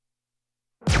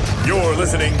You're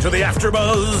listening to the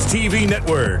AfterBuzz TV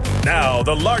network, now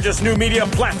the largest new media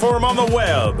platform on the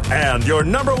web, and your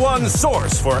number one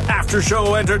source for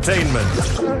after-show entertainment.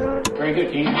 Very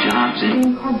good, King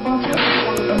Johnson.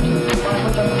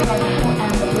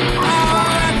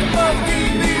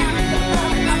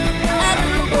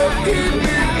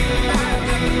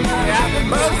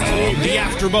 The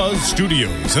AfterBuzz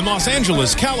Studios in Los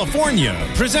Angeles, California.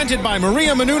 Presented by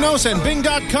Maria Menounos and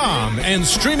Bing.com. And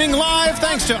streaming live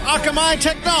thanks to Akamai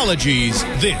Technologies.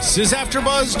 This is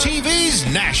AfterBuzz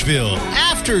TV's Nashville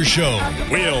AfterShow.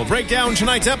 We'll break down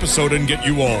tonight's episode and get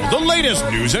you all the latest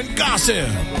news and gossip.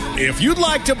 If you'd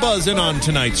like to buzz in on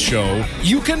tonight's show,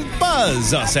 you can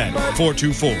buzz us at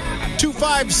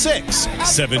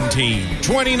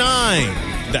 424-256-1729.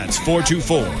 That's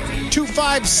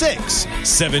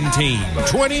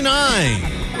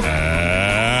 424-256-1729.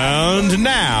 And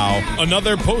now,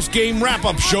 another post-game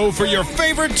wrap-up show for your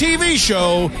favorite TV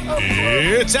show.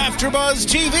 It's AfterBuzz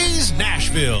TV's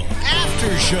Nashville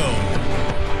AfterShow.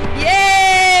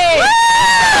 Yay!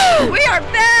 Woo! We are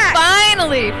back!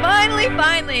 Finally!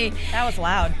 That was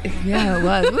loud. Yeah, it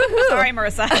was. Woohoo! Sorry,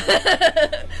 Marissa.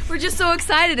 We're just so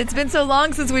excited. It's been so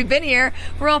long since we've been here.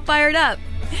 We're all fired up.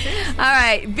 All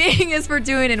right, being is for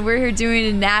doing, and we're here doing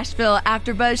a Nashville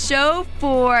AfterBuzz show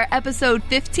for episode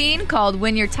 15 called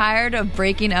When You're Tired of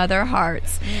Breaking Other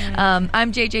Hearts.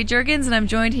 I'm JJ Juergens, and I'm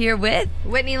joined here with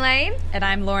Whitney Lane. And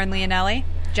I'm Lauren Leonelli.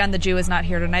 Jen the Jew is not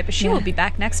here tonight, but she will be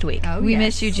back next week. Oh, we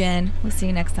miss you, Jen. We'll see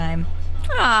you next time.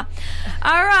 All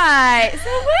right. So,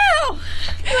 wow.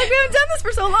 We haven't done this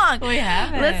for so long. We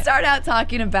haven't. Let's start out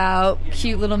talking about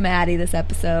cute little Maddie this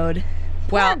episode.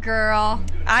 Well, poor girl.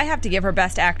 I have to give her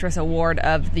Best Actress award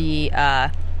of the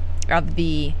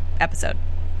episode.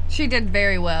 She did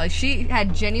very well. She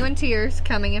had genuine tears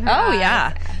coming in her eyes. Oh,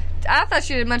 yeah. I thought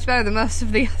she did much better than most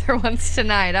of the other ones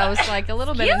tonight. I was like a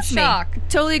little bit in shock.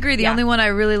 Totally agree. The only one I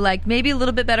really liked, maybe a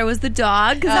little bit better, was the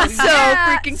dog, because it's so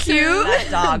freaking cute.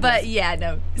 That dog. But yeah,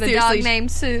 no. The dog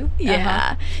named Sue.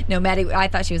 Yeah. No, Maddie, I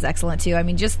thought she was excellent too. I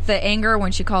mean, just the anger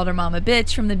when she called her mom a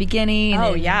bitch from the beginning.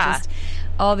 Oh, and yeah. Just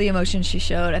all the emotions she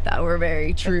showed, I thought were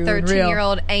very true.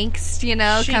 13-year-old angst,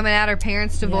 coming out, her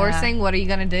parents divorcing. Yeah. What are you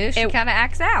going to do? She kind of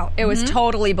acts out. It was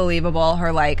totally believable.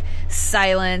 Her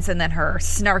silence, and then her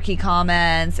snarky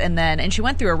comments, and she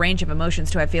went through a range of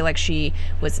emotions too. I feel like she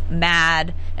was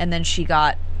mad, and then she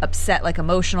got upset,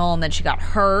 emotional, and then she got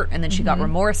hurt, and then she got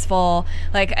remorseful.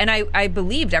 And I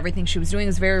believed everything she was doing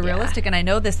was very realistic. And I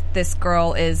know this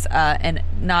girl is and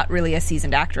not really a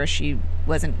seasoned actress. She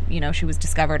wasn't, she was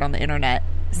discovered on the internet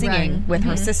singing with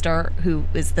her sister, who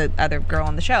is the other girl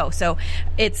on the show. So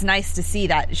it's nice to see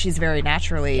that she's very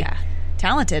naturally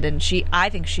talented, and I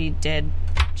think she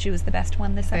was the best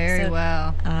one this episode. Very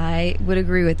well. I would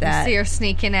agree with that. You see her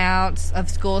sneaking out of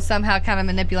school, somehow kind of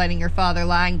manipulating her father,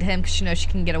 lying to him because she knows she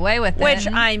can get away with it. Which,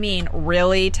 I mean,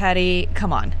 really, Teddy?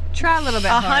 Come on. Try a little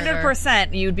bit harder.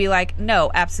 100% you'd be like,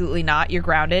 no, absolutely not. You're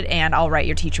grounded, and I'll write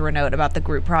your teacher a note about the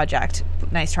group project.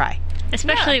 Nice try.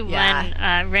 Especially when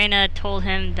Raina told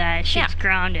him that she was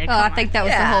grounded. Oh, I think that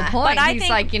was the whole point. But He's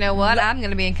like, you know what? I'm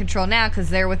going to be in control now because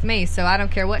they're with me, so I don't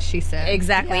care what she said.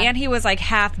 Exactly. Yeah. And he was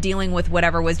half dealing with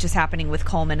whatever was just happening with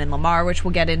Coleman and Lamar, which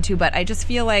we'll get into. But I just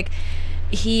feel like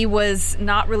he was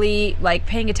not really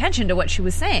paying attention to what she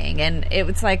was saying, and it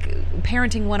was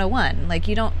parenting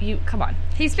 101. Come on.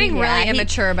 He's being really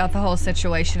immature about the whole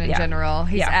situation in general.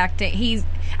 He's acting.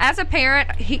 As a parent,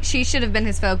 she should have been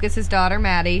his focus, his daughter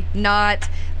Maddie, not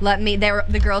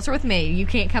the girls are with me. You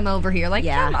can't come over here.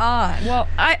 Come on. Well,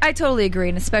 I totally agree,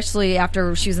 and especially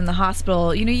after she was in the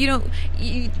hospital. You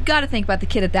got to think about the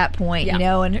kid at that point.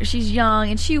 And she's young,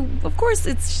 and she's going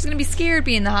to be scared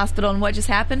being in the hospital and what just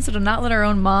happened. So to not let her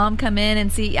own mom come in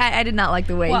and see, I did not like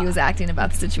the way he was acting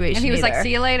about the situation. And he was like,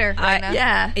 "See you later."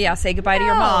 Say goodbye to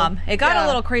your mom. It got a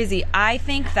little crazy. I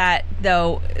think that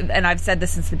though, and I've said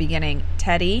this since the beginning,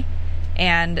 Teddy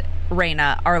and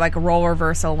Raina are a role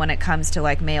reversal when it comes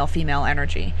to male-female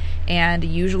energy. And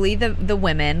usually the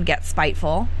women get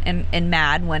spiteful and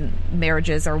mad when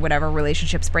marriages or whatever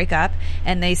relationships break up,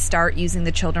 and they start using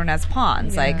the children as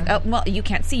pawns. You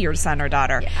can't see your son or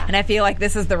daughter. And I feel like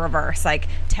this is the reverse.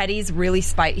 Teddy's really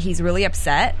he's really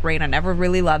upset. Raina never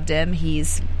really loved him.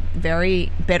 He's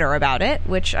very bitter about it,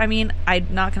 which, I mean, I'm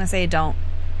not going to say don't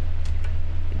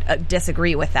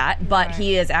disagree with that, but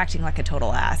he is acting like a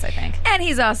total ass, I think. And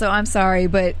he's also, I'm sorry,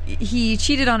 but he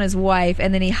cheated on his wife,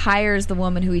 and then he hires the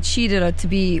woman who he cheated on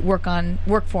to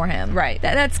work for him. Right.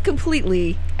 That's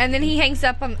completely. And then he hangs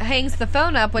the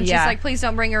phone up when she's like, please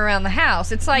don't bring her around the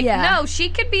house. It's like, no, she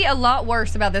could be a lot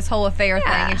worse about this whole affair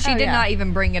thing, and she did not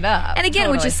even bring it up. And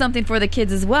again, which is something for the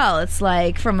kids as well. It's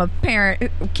like, from a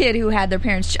kid who had their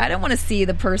parents, I don't want to see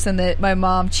the person that my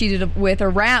mom cheated with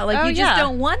around. Like, you just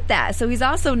don't want that. So he's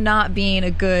also not being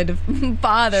a good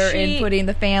father in putting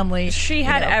the family. She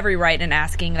had every right in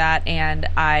asking that, and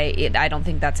I don't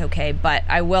think that's okay. But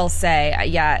I will say,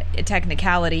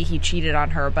 technicality, he cheated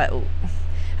on her, but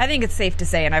I think it's safe to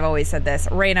say, and I've always said this,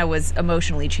 Raina was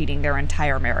emotionally cheating their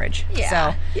entire marriage.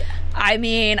 Yeah. So, I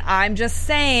mean, I'm just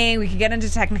saying, we could get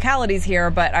into technicalities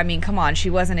here, but I mean, come on, she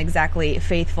wasn't exactly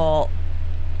faithful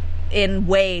in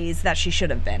ways that she should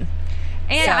have been.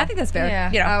 And I think that's fair.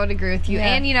 Yeah, I would agree with you.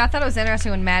 Yeah. And, I thought it was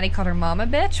interesting when Maddie called her mom a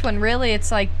bitch, when really it's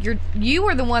like, you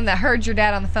were the one that heard your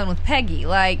dad on the phone with Peggy.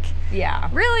 Like,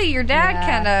 really, your dad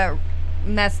kind of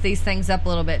mess these things up a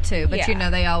little bit too, but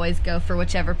they always go for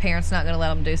whichever parent's not going to let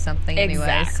them do something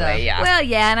anyway. So. Well,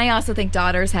 and I also think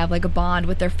daughters have like a bond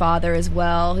with their father as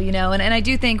well, and I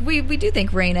do think we do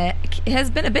think Raina has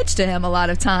been a bitch to him a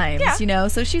lot of times,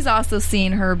 so she's also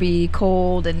seen her be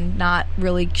cold and not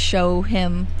really show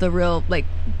him the real, like,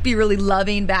 be really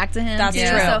loving back to him. That's true.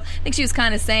 So I think she was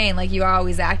kind of saying, like, you are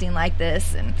always acting like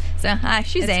this, and so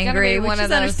she's angry, which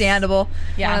is understandable.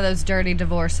 One of those dirty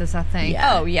divorces, I think.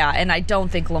 Oh yeah, and I don't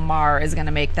think Lamar is going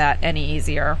to make that any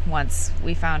easier once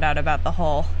we found out about the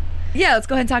whole let's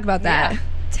go ahead and talk about that.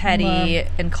 Teddy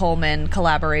and Coleman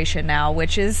collaboration now,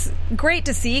 which is great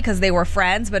to see because they were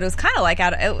friends, but it was kind of like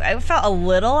I felt a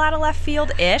little out of left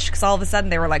field-ish because all of a sudden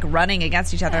they were like running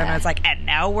against each other, and it's like, and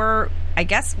now we're, I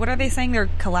guess, what are they saying? They're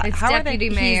deputy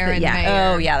mayor and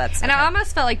mayor. Oh yeah, that's. And I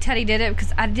almost felt like Teddy did it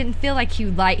because I didn't feel like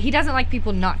he doesn't like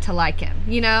people not to like him.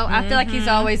 I feel like he's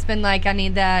always been like,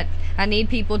 I need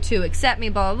people to accept me,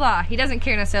 blah, blah, blah. He doesn't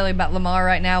care necessarily about Lamar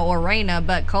right now or Raina,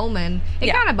 but Coleman,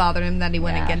 it kind of bothered him that he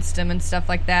went against him and stuff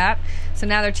like that. So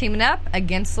now they're teaming up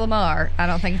against Lamar. I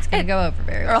don't think it's going to go over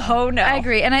very well. Oh, no. I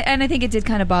agree. And I think it did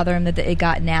kind of bother him that it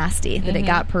got nasty, that it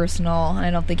got personal, and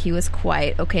I don't think he was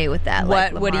quite okay with that.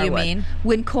 What do you mean?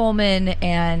 When Coleman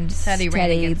and Teddy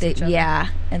ran against each other. Yeah,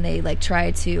 and they like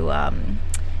tried to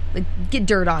get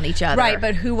dirt on each other. Right,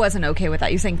 but who wasn't okay with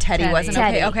that? You're saying Teddy wasn't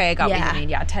okay? Okay, I got what you mean.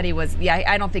 Yeah, Teddy was,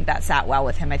 I don't think that sat well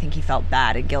with him. I think he felt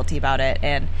bad and guilty about it.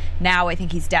 And now I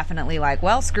think he's definitely like,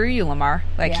 well, screw you, Lamar.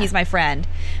 Like, he's my friend.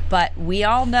 But we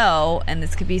all know, and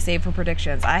this could be saved for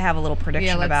predictions, I have a little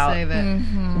prediction about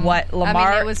what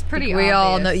Lamar... I mean, it was pretty obvious. We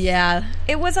all know,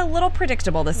 It was a little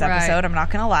predictable this episode, I'm not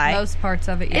going to lie. Most parts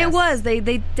of it, yes. It was. They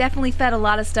definitely fed a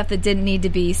lot of stuff that didn't need to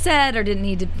be said or didn't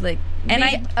need to, like... And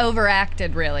I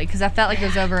overacted, really, because I felt like it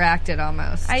was overacted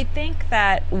almost. I think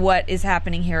that what is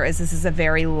happening here is this is a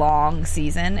very long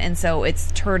season, and so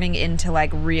it's turning into, like,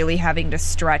 really having to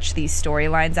stretch these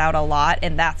storylines out a lot,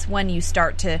 and that's when you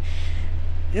start to...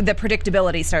 the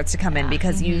predictability starts to come in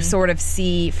because you sort of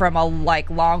see from a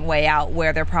long way out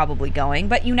where they're probably going.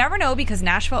 But you never know because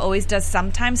Nashville always does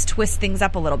sometimes twist things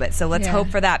up a little bit. So let's hope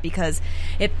for that because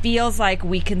it feels like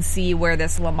we can see where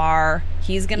this Lamar,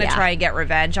 he's going to try and get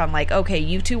revenge on like, okay,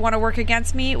 you two want to work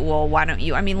against me? Well, why don't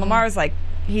you? I mean, Lamar's like,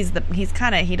 he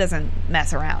doesn't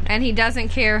mess around. And he doesn't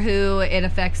care who it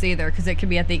affects either because it could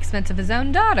be at the expense of his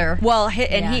own daughter. Well,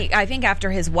 I think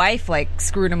after his wife like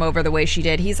screwed him over the way she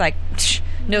did, he's like,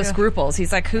 no scruples.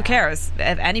 He's like, who cares?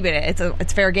 If anybody,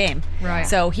 it's fair game. Right.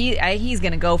 So he's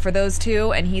going to go for those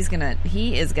two, and he is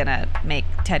gonna make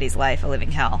Teddy's life a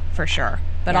living hell for sure.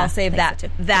 But I'll save that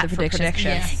for predictions.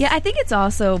 Yes. Yeah, I think it's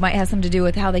also might have something to do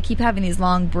with how they keep having these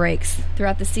long breaks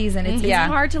throughout the season. It's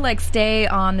hard to like stay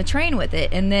on the train with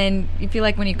it, and then you feel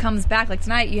like when he comes back, like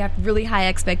tonight, you have really high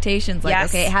expectations. Like,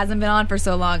 okay, it hasn't been on for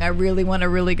so long. I really want a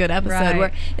really good episode. Right.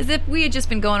 Where as if we had just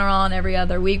been going around every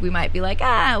other week, we might be like,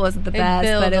 it wasn't the best,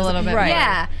 but it was a little bit. Right.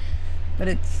 Yeah. But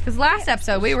it's because last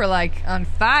episode we were like on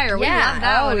fire. We loved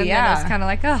that one. And then it was kind of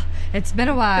like, it's been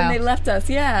a while. And they left us.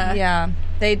 Yeah.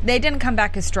 They didn't come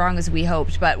back as strong as we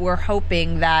hoped, but we're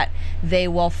hoping that they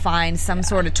will find some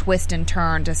sort of twist and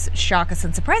turn to shock us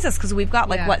and surprise us because we've got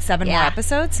 7 more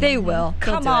episodes? They will.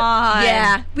 Come on.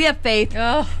 Yeah, we have faith.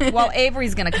 Oh. Well,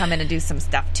 Avery's going to come in and do some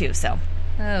stuff too, so.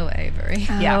 Oh, Avery.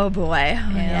 Oh, boy.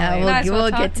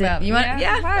 We'll get to you want?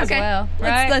 okay. Well,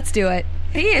 right? Let's do it.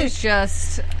 He is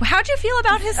just... How'd you feel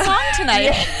about his song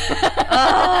tonight?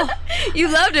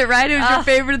 You loved it, right? It was your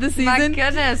favorite of the season? My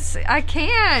goodness. I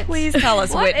can't. Please tell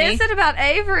us, Whitney. Whitney. What is it about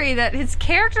Avery that his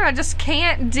character, I just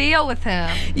can't deal with him?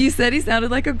 You said he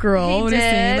sounded like a girl. He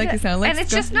did. Like he sounded like and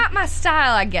it's just not my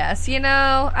style, I guess. You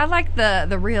know, I like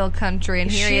the real country,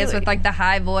 and here he is with like the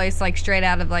high voice, like straight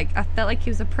out of like, I felt like he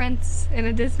was a prince in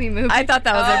a Disney movie. I thought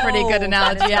that was a pretty good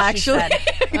analogy, actually.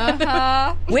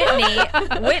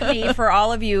 Whitney, for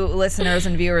all of you listeners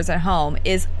and viewers at home,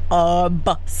 is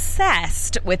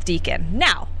obsessed with Deacon.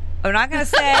 Now, I'm not going to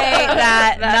say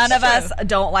that none of us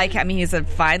don't like him. I mean, he's a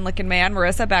fine-looking man.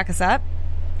 Marissa, back us up.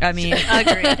 I mean,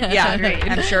 agreed. Yeah, Agreed.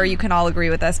 I'm sure you can all agree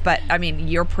with us, but I mean,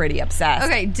 you're pretty obsessed.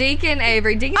 Okay, Deacon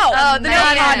Avery. Deacon. No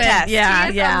contest. Yeah,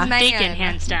 yeah. Deacon,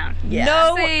 hands down. Yeah.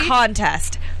 No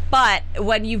contest. But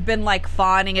when you've been like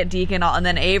fawning at Deacon and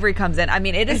then Avery comes in, I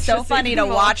mean, it is so funny to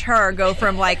watch her go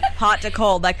from like hot to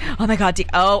cold. Like, oh my God,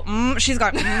 she's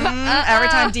going, every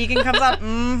time Deacon comes up,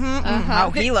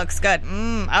 oh, he looks good.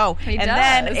 He does.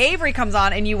 Then Avery comes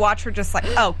on and you watch her just like,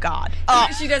 oh God. Oh.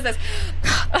 She does this.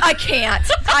 I can't.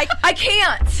 I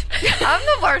can't. I'm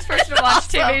the worst person to watch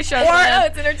TV shows.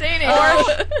 It's entertaining.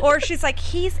 Or she's like,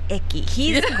 he's icky.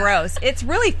 He's gross. It's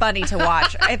really funny to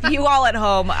watch. If you all at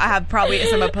home have probably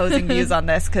some opposing views on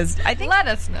this, because I think, let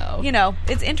us know. You know,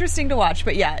 it's interesting to watch.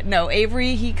 But yeah, no,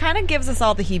 Avery, he kind of gives us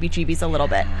all the heebie-jeebies a little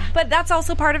bit. But that's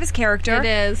also part of his character. It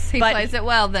is. He plays it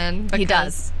well then. He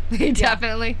does. He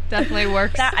definitely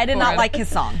works. I did not like his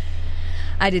song.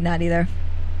 I did not either.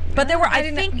 But there were,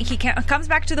 I think he comes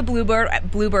back to the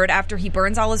Bluebird after he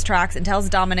burns all his tracks and tells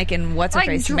Dominic and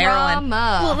what's-her-face, Marilyn.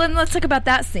 Well, then let's talk about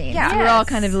that scene. Yeah. We're all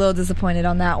kind of a little disappointed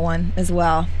on that one as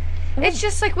well. It's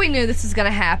just like we knew this was going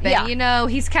to happen. Yeah. You know,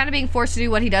 he's kind of being forced to do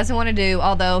what he doesn't want to do,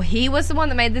 although he was the one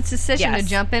that made this decision to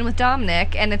jump in with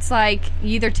Dominic, and it's like,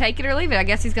 you either take it or leave it. I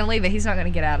guess he's going to leave it. He's not going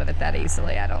to get out of it that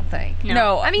easily, I don't think.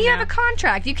 No. I mean, you have a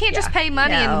contract. You can't just pay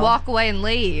money and walk away and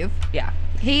leave. Yeah.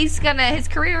 His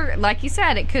career, like you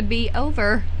said, it could be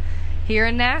over here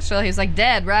in Nashville. He was like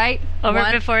dead, right?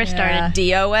 Over before it started.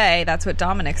 DOA, that's what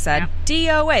Dominic said. Yeah.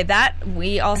 DOA, that,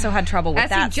 we also had trouble with As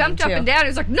that. As he jumped up and down, he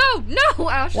was like, no.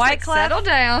 I was just like, settle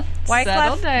down.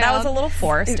 Wyclef, that was a little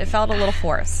forced. It felt a little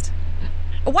forced.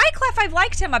 Wyclef, I've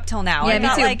liked him up till now. Yeah, I me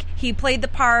thought too. like he played the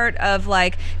part of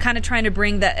like kind of trying to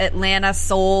bring the Atlanta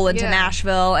soul into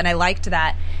Nashville, and I liked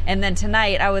that. And then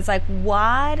tonight, I was like,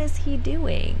 what is he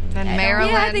doing? And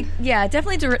Marilyn. Yeah, I think,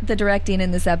 definitely the directing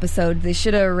in this episode, they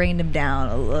should have reined him in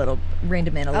a little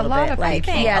bit. A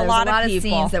lot of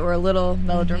scenes that were a little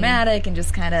melodramatic and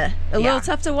just kind of a little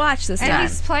tough to watch this time. And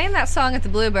he's playing that song at the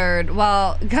Bluebird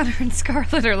while Gunnar and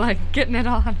Scarlett are like getting it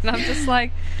on, and I'm just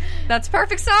like, that's a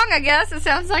perfect song, I guess. It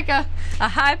sounds like a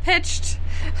high-pitched,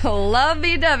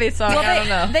 lovey-dovey song. Well, I don't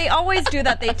know. They always do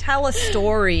that. They tell a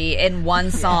story in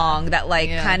one song that, like,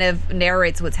 kind of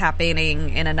narrates what's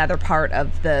happening in another part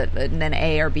of an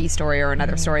A or B story or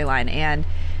another storyline. And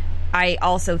I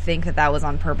also think that was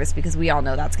on purpose because we all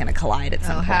know that's going to collide at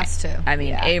some point. Has to. I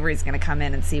mean, Avery's going to come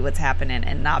in and see what's happening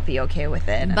and not be okay with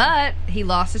it. But he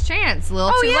lost his chance. A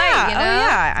little too late, you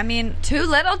know? I mean, too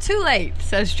little, too late,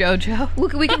 says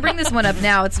JoJo. We can bring this one up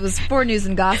now. It was for news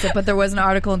and gossip, but there was an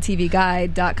article on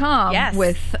TVGuide.com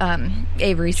with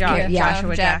Avery's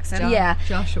Joshua Jackson.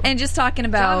 Joshua. And just talking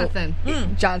about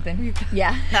Jonathan.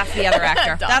 Yeah. That's the other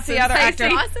actor. That's the other actor.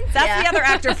 That's the other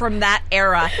actor from that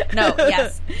era. No,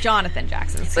 yes. Jonathan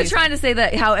Jackson. But trying to say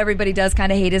that how everybody does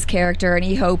kind of hate his character, and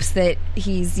he hopes that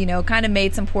he's, kind of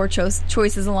made some poor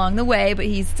choices along the way, but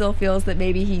he still feels that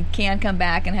maybe he can come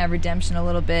back and have redemption a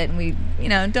little bit. And we,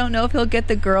 don't know if he'll get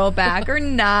the girl back or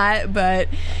not, but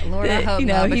Lord, I hope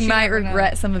not, but he might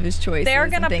regret some of his choices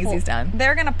and things he's done.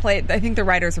 They're going to play. I think the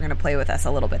writers are going to play with us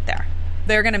a little bit there.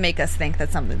 They're going to make us think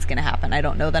that something's going to happen. I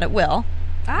don't know that it will,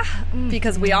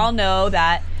 because we all know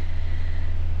that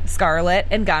Scarlett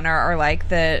and Gunnar are like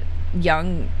the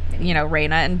young,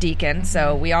 Raina and Deacon,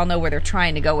 so we all know where they're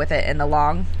trying to go with it in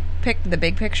the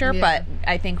big picture, but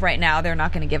I think right now they're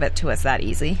not going to give it to us that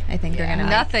easy. I think they're going to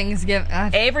nothing's given.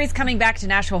 Avery's coming back to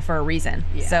Nashville for a reason,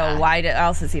 so why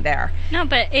else is he there? No,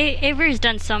 but Avery's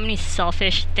done so many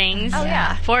selfish things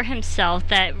for himself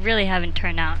that really haven't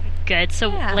turned out good, so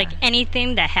like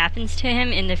anything that happens to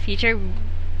him in the future,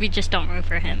 we just don't root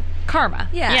for him. Karma.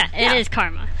 Yeah, it is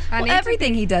karma.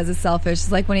 Everything he does is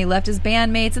selfish. Like when he left his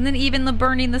bandmates, and then even the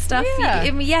burning the stuff. Yeah.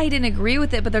 He didn't agree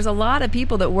with it, but there's a lot of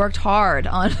people that worked hard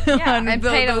on and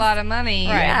paid a lot of money.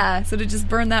 Right. Yeah, so to just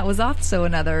burn that was also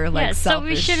another selfish so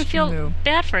we shouldn't feel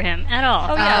bad for him at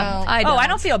all. Oh yeah. I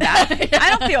don't feel bad.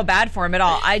 I don't feel bad for him at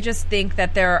all. I just think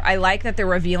that I like that they're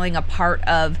revealing a part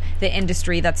of the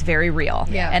industry that's very real.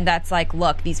 Yeah. And that's like,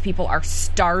 look, these people are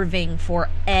starving for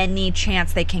any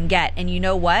chance they can get. And you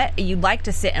know what? You'd like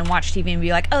to sit and watch TV and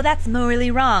be like, oh, that's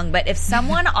morally wrong. But if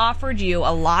someone offered you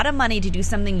a lot of money to do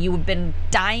something you have been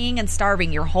dying and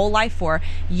starving your whole life for,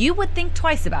 you would think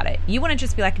twice about it. You wouldn't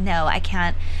just be like, no, I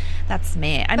can't. That's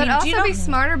me. But also be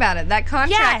smart about it. That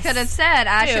contract could have said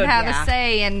I should have a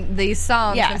say in these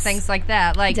songs and things like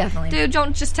that. Like, definitely. Dude,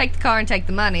 don't just take the car and take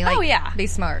the money. Like, be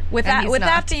smart. With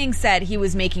that being said, he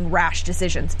was making rash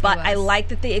decisions. But I like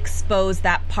that they exposed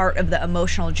that part of the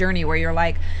emotional journey where you're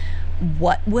like,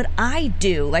 what would I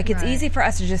do? Like, it's easy for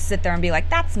us to just sit there and be like,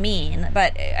 that's mean.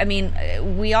 But, I mean,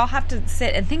 we all have to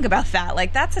sit and think about that.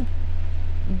 Like, that's a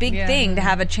big thing to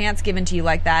have a chance given to you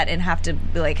like that and have to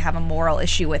like have a moral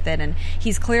issue with it. And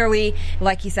he's clearly,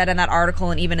 like he said in that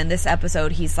article and even in this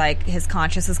episode, he's like, his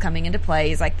conscience is coming into play.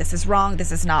 He's like, this is wrong,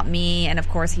 this is not me. And of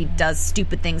course he does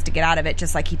stupid things to get out of it,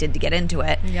 just like he did to get into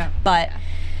it. But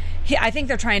I think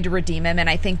they're trying to redeem him, and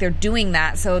I think they're doing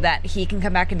that so that he can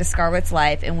come back into Scarlett's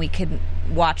life and we can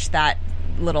watch that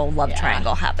little love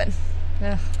triangle happen.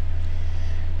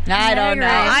 I don't know.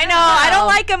 I know. I don't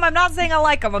like him. I'm not saying I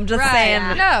like him. I'm just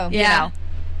saying. No. You know.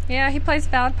 Yeah, he plays a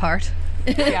valid part.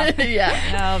 Oh,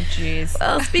 jeez.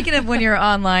 Well, speaking of when you're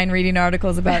online reading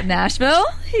articles about Nashville,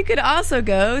 you could also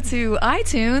go to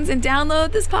iTunes and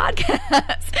download this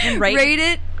podcast. And rate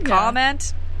it.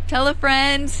 Comment. Tell a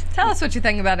friend. Tell us what you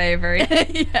think about Avery. I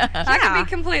could be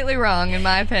completely wrong, in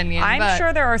my opinion. I'm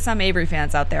sure there are some Avery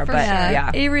fans out there,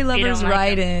 but Avery lovers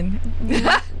write in.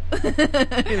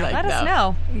 Let us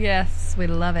know. Yes, we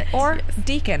love it. Or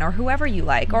Deacon, or whoever you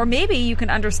like. Or maybe you can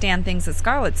understand things that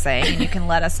Scarlett's saying and you can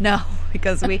let us know,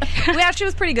 because she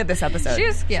was pretty good this episode.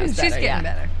 She's getting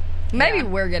better. Maybe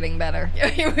we're getting better.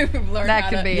 We've learned that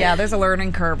could be. Yeah, there's a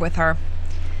learning curve with her.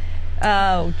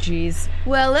 Oh, geez.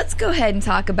 Well, let's go ahead and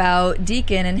talk about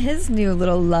Deacon and his new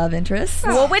little love interest.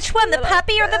 Well, which one, the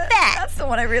puppy or the vet? That's the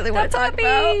one I really want to talk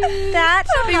about. That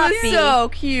puppy was so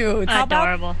cute. How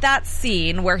adorable. About that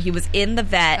scene where he was in the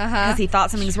vet because he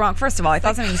thought something was wrong. First of all, he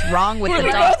thought something was wrong with the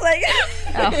dog.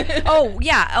 And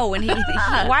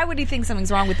why would he think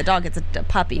something's wrong with the dog? It's a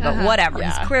puppy, but whatever.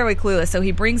 Yeah. He's clearly clueless. So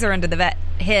he brings her into the vet,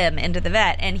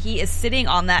 and he is sitting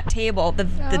on that table, the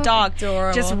dog,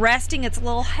 adorable. Just resting its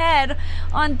little head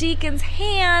on Deacon's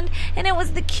hand, and it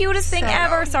was the cutest thing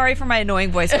ever. Sorry for my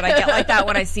annoying voice, but I get like that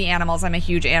when I see animals. I'm a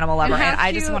huge animal lover, and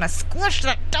I just want to squish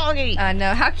that doggy. I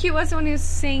know. How cute was it when he was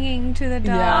singing to the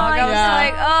dog? Yeah. I was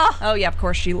like, oh yeah, of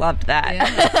course she loved that.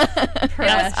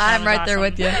 Yeah. I'm right there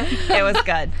with you. It was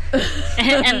good.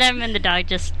 And then when the dog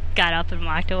just got up and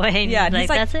walked away, and he's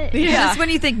like, that's it. Yeah. Just when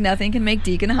you think nothing can make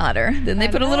Deacon hotter, then they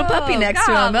put a little puppy next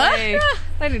to him.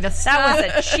 They need to stop.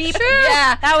 That was a cheap.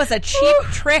 That was a cheap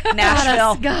trick,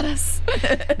 Nashville. Got us.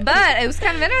 But it was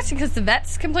kind of interesting because the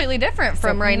vet's completely different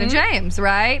from Raina James,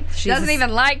 right? She doesn't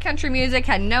even like country music.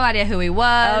 Had no idea who he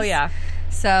was. Oh yeah.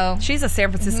 So she's a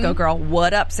San Francisco girl.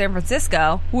 What up, San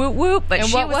Francisco? Whoop whoop. But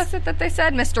what was it that they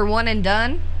said? Mr. One and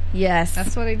Done. Yes,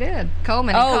 that's what he did.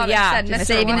 Coleman. Said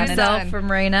saving himself from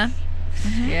Raina.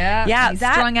 Yeah. He's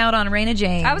strung out on Raina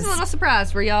James. I was a little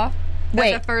surprised. Were y'all?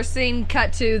 Wait. The first scene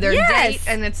cut to their date,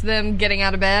 and it's them getting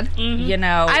out of bed. Mm-hmm. You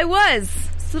know, I was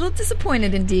a little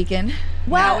disappointed in Deacon.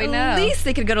 Well, we know. At least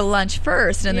they could go to lunch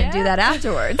first and then do that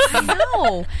afterwards.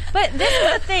 No, but this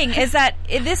is the thing: is that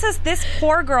this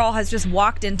poor girl has just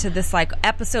walked into this like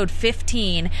episode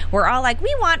 15. We're all like,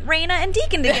 we want Raina and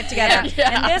Deacon to get together,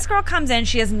 and this girl comes in.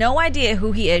 She has no idea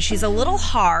who he is. She's a little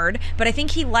hard, but I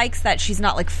think he likes that she's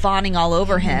not like fawning all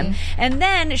over him. And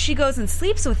then she goes and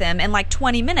sleeps with him in like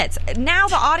 20 minutes. Now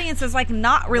the audience is like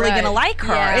not really going to like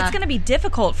her. Yeah. It's going to be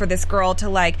difficult for this girl to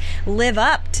like live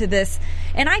up to this.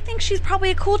 And I think she's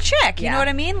probably a cool chick. You know what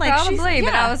I mean? Like probably,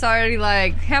 but I was already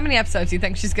like, how many episodes do you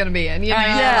think she's going to be in? You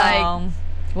know,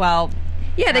 well,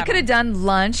 yeah, they could have done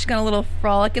lunch, gone a little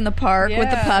frolic in the park with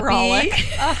the puppy.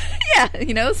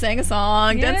 sang a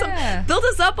song, built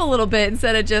us up a little bit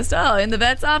instead of just, in the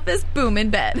vet's office, boom, in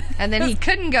bed. And then he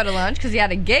couldn't go to lunch because he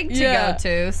had a gig to go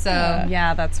to. So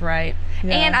yeah, that's right.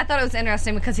 Yeah. And I thought it was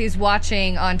interesting because he was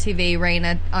watching on TV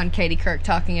Raina on Katie Couric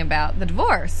talking about the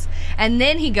divorce. And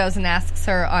then he goes and asks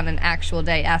her on an actual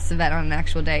date, asks the vet on an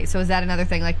actual date. So is that another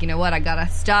thing? Like, you know what? I got to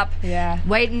stop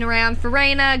waiting around for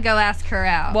Raina, go ask her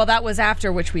out. Well, that was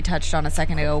after, which we touched on a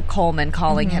second ago, Coleman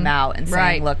calling him out and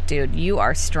saying, look, dude, you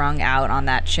are strung out on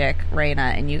that chick,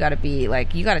 Raina, and you got to be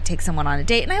like, you got to take someone on a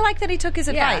date. And I like that he took his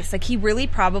advice. Like, he really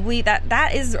probably,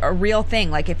 that is a real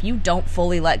thing. Like, if you don't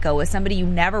fully let go with somebody, you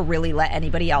never really let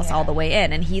anybody else all the way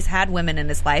in. And he's had women in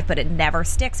his life, but it never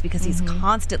sticks because he's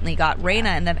constantly got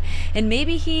Raina in them. And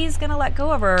maybe he's going to let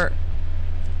go of her.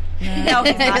 No,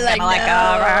 he's not going to let go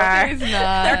of her. He's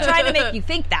not. They're trying to make you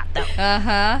think that,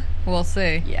 though. We'll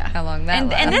see how long that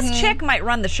lasts. And this chick might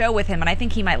run the show with him, and I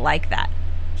think he might like that.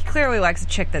 He clearly likes a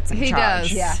chick that's in charge.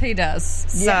 He does. Yeah. He does.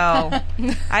 So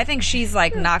I think she's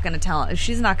like not going to tell him.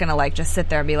 She's not going to like just sit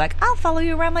there and be like, I'll follow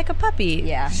you around like a puppy.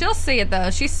 Yeah. She'll see it, though.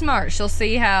 She's smart. She'll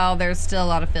see how there's still a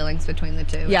lot of feelings between the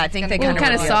two. Yeah, I think they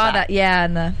kind of saw that. Yeah,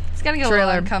 in the it's going to get a little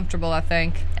uncomfortable, I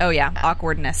think. Oh, yeah.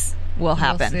 Awkwardness will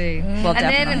happen. We'll see.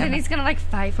 And then he's going to like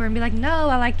fight for her and be like, no,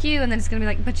 I like you. And then he's going to be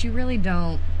like, but you really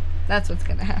don't. That's what's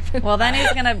going to happen. Well, then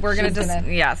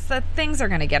so things are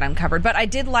going to get uncovered. But I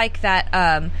did like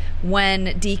that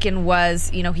when Deacon was,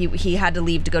 he had to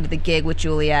leave to go to the gig with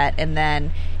Juliet, and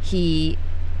then he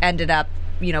ended up,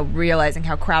 realizing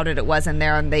how crowded it was in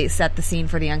there, and they set the scene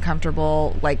for the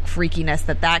uncomfortable, like, freakiness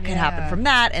that could happen from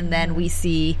that, and then we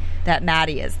see that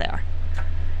Maddie is there.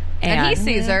 And he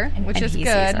sees her, which is good.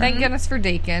 Thank goodness for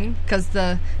Deacon, because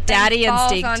the daddy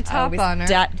instinct on top on her.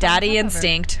 Daddy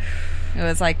instinct. It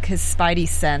was like his spidey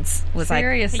sense was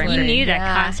seriously. Like you knew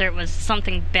that concert was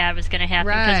something bad was going to happen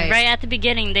because right at the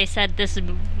beginning they said this is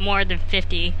more than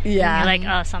 50. Yeah, and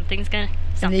you're like, something's going to.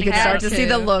 And you could start to see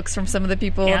the looks from some of the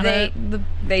people. Yeah.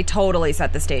 They totally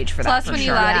set the stage for that. Plus, when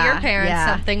you lie to your parents,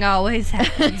 something always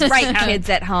happens. Right, kids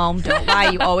at home, don't lie.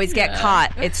 You always get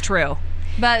caught. It's true.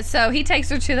 But so he takes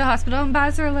her to the hospital and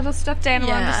buys her a little stuffed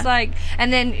animal. I'm just like,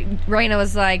 and then Raina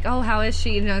was like, "Oh, how is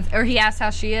she?" Or he asked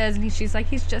how she is, and she's like,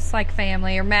 "He's just like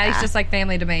family," or "Maddie's just like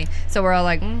family to me." So we're all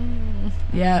like,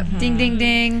 "Yeah, ding, ding,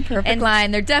 ding, perfect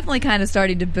line." They're definitely kind of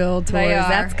starting to build towards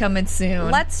that's coming soon.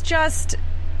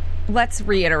 Let's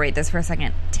reiterate this for a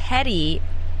second. Teddy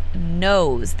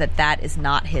knows that is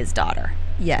not his daughter.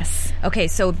 Yes. Okay,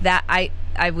 so that I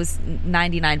was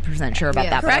 99% sure about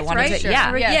that, correct, but I wanted to. Sure.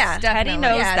 Teddy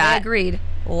knows that. Agreed.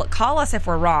 Well, call us if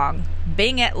we're wrong.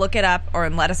 Bing it, look it up, or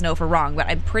let us know if we're wrong. But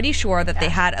I'm pretty sure that they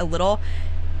had a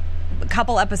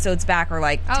couple episodes back, or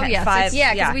like 5.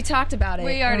 Yeah, because we talked about it.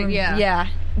 We already, yeah.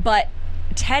 But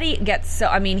Teddy gets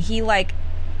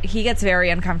he gets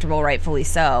very uncomfortable, rightfully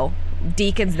so.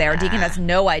 Deacon's there. Deacon has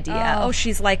no idea. Oh,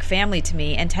 she's like family to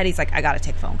me. And Teddy's like, I gotta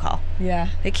take a phone call. Yeah.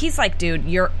 Like, he's like, dude,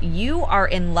 you are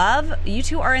in love. You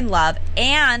two are in love,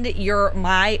 and you're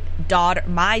my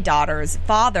daughter's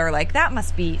father. Like, that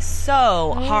must be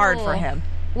so hard for him.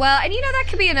 Well, and that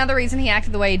could be another reason he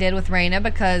acted the way he did with Raina,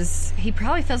 because he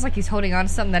probably feels like he's holding on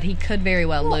to something that he could very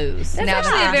well lose. That's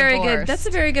actually that's a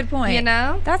very good point.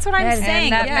 That's what I'm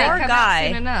saying. And that poor may come guy. out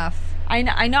soon enough. I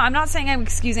know. I'm not saying I'm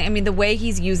excusing. I mean, the way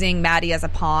he's using Maddie as a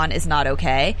pawn is not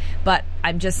okay. But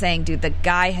I'm just saying, dude, the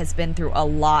guy has been through a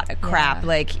lot of crap. Yeah.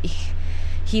 Like,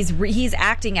 he's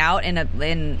acting out in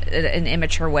an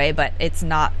immature way, but it's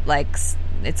not like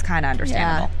it's kind of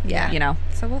understandable. Yeah.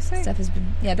 So we'll see. Stuff has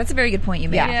been. Yeah, that's a very good point you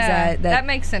made. Yeah, that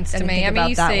makes sense to me. I mean,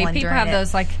 you see, people have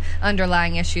those like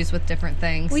underlying issues with different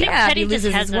things. Well, Teddy he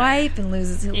loses his wife and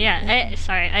loses.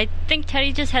 I think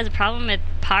Teddy just has a problem with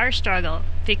power struggle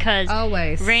because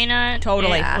always Raina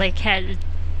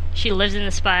she lives in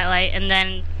the spotlight, and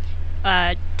then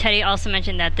Teddy also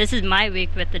mentioned that this is my week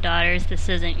with the daughters, this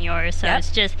isn't yours. So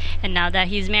it's just, and now that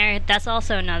he's married, that's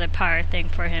also another power thing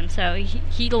for him. So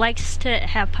he likes to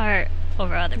have power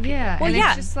over other people. Yeah, well,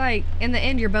 it's just like, in the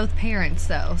end, you're both parents,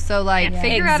 though. So, like,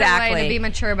 figure out a way to be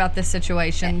mature about this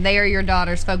situation. They are your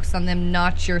daughters. Focus on them,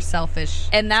 not your selfish.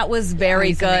 And that was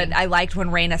very good. I liked when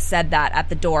Raina said that at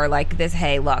the door, like,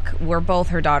 hey, look, we're both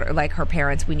her daughter, like, her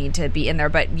parents. We need to be in there.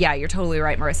 But, yeah, you're totally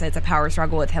right, Marissa. It's a power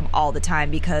struggle with him all the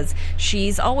time because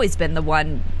she's always been the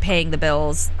one paying the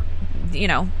bills,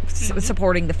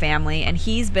 supporting the family. And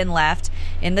he's been left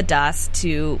in the dust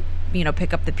to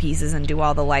pick up the pieces and do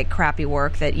all the like crappy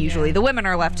work that usually the women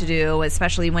are left to do,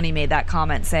 especially when he made that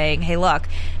comment saying, hey, look,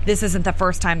 this isn't the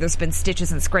first time there's been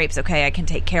stitches and scrapes. Okay, I can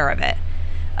take care of it.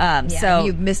 So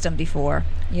you've missed him before.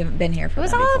 You haven't been here for it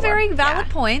was all very valid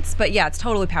points, but it's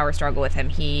totally power struggle with him.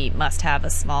 He must have a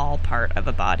small part of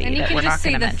a body and you that can we're just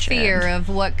not going to see the mention. fear of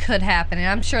what could happen, and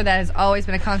I'm sure that has always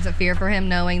been a constant fear for him,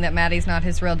 knowing that Maddie's not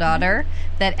his real daughter.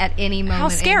 That at any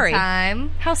moment in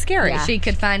time, how scary she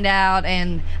could find out,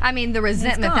 and I mean the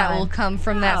resentment that will come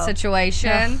from that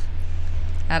situation.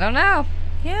 I don't know.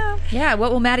 Yeah.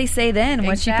 What will Maddie say then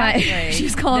when she finds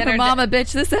she's calling her mom a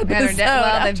bitch this episode?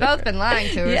 Well, they've both been lying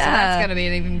to her, so that's going to be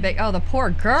an even big. Oh, the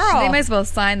poor girl. They might as well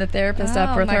sign the therapist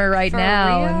up with her right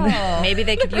now. And maybe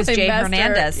they could use Jay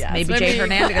Hernandez. Yes, maybe Jay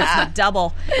Hernandez would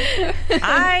double.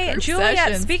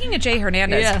 Juliet. Speaking of Jay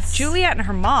Hernandez, Juliet and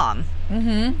her mom,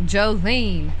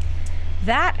 Jolene,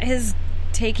 that is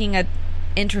taking a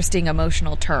interesting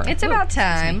emotional turn. It's about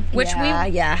time. Which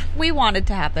we wanted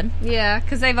to happen. Yeah,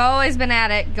 because they've always been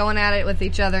going at it with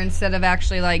each other instead of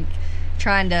actually like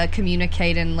trying to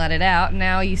communicate and let it out.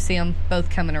 Now you see them both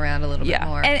coming around a little bit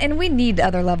more. And we need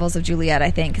other levels of Juliet,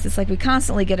 I think, because it's like we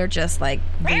constantly get her just like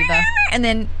diva and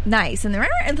then nice and then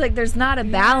it's like there's not a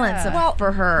balance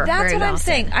for her. That's what I'm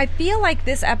saying. I feel like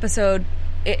this episode.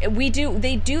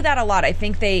 They do that a lot. I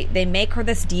think they make her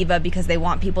this diva because they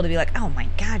want people to be like, oh my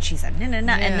god, she's a and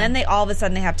then they all of a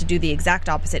sudden they have to do the exact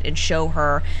opposite and show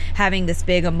her having this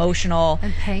big emotional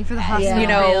and paying for the hospital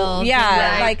bills.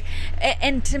 Like,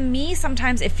 and to me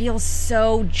sometimes it feels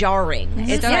so jarring.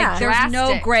 It's like there's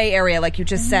no gray area, like you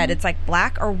just said. It's like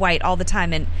black or white all the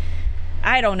time, and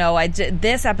I don't know.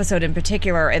 This episode in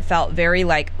particular, it felt very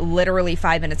like literally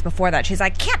 5 minutes before that. She's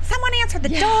like, can't someone answer the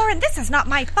door? And this is not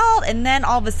my fault. And then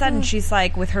all of a sudden she's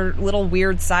like with her little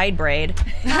weird side braid.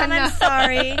 I'm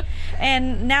sorry.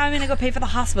 And now I'm going to go pay for the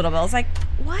hospital bill. It's like,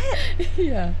 what?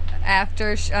 Yeah.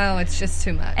 It's just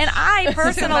too much. And I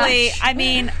personally, I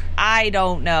mean, I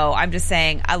don't know. I'm just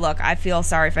saying, I feel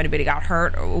sorry if anybody got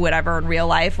hurt or whatever in real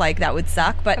life. Like, that would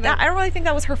suck. But I don't really think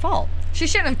that was her fault. She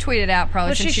shouldn't have tweeted out,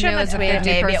 probably, since she knew it was a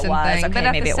 50-person thing. But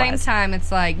at the same time, it's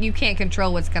like, you can't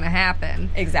control what's going to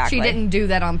happen. Exactly. She didn't do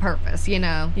that on purpose,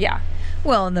 Yeah.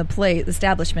 Well, and the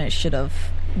establishment should have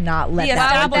not let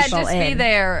that just be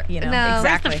there. No,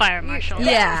 exactly. Where's the fire marshal?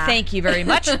 Yeah. Thank you very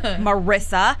much,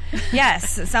 Marissa.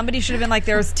 Yes, somebody should have been like,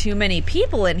 there's too many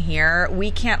people in here.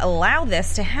 We can't allow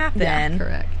this to happen. Yeah,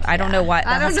 correct. I don't know what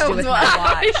that has to do with my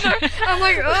watch. I'm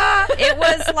like, It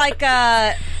was like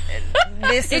a...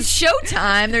 It's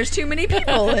showtime. There's too many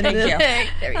people in it. Thank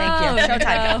you.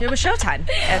 Showtime. No. It was showtime.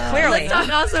 Clearly. Let's talk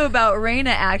also about Raina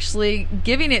actually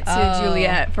giving it to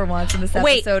Juliet for once in this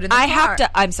episode. Wait,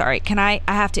 I'm sorry. I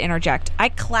have to interject. I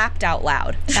clapped out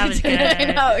loud. That was good.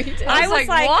 I know. You did. I was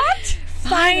like, what?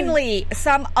 Finally,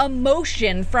 some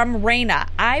emotion from Raina.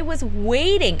 I was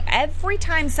waiting. Every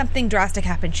time something drastic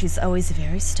happens, she's always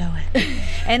very stoic.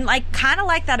 And kind of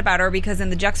like that about her, because in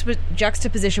the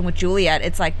juxtaposition with Juliet,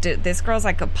 it's like this girl's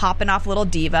like a popping off little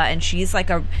diva, and she's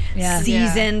like a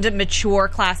seasoned, mature,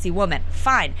 classy woman.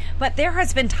 Fine. But there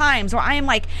has been times where I am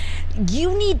like,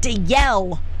 you need to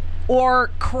yell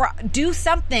or do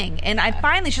something. And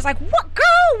she's like, what,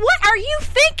 girl, what are you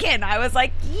thinking? I was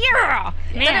like, yeah.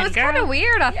 And it was kind of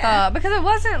weird, I thought, because it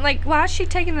wasn't like, why is she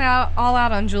taking it all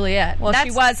out on Juliet? Well,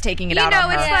 she was taking it out on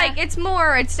her. It's like,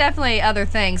 it's definitely other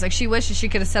things. Like, she wishes she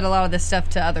could have said a lot of this stuff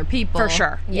to other people. For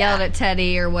sure. Yelled at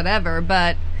Teddy or whatever,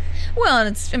 but... Well,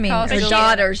 and her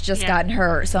daughter's just gotten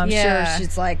hurt, so I'm sure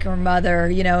she's like her mother,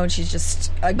 and she's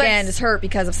just, again, is hurt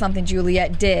because of something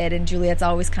Juliet did, and Juliet's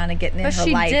always kind of getting in her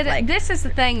life. This is the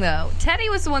thing, though. Teddy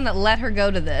was the one that let her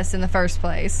go to this in the first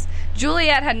place.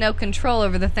 Juliet had no control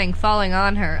over the thing falling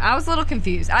on her. I was a little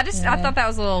confused. I thought that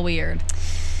was a little weird.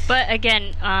 But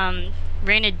again,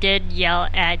 Raina did yell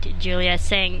at Juliet,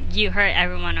 saying, you hurt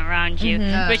everyone around you,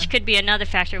 which could be another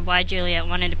factor why Juliet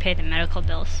wanted to pay the medical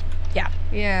bills.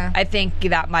 Yeah. I think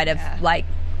that might have,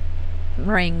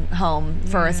 rang home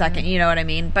for a second. You know what I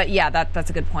mean? But, yeah, that's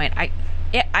a good point.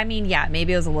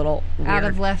 Maybe it was a little weird. Out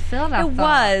of left field, I thought. It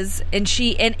was.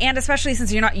 And especially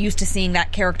since you're not used to seeing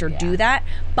that character do that.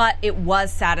 But it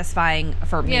was satisfying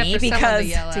for me because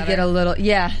to get a little,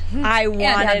 I wanted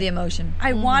to have the emotion.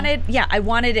 I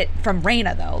wanted it from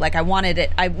Raina though. Like I wanted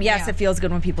it. It feels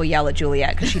good when people yell at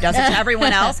Juliet because she does it to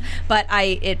everyone else. But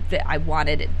I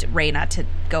wanted Raina to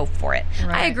go for it.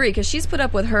 Right. I agree, because she's put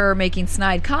up with her making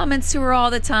snide comments to her all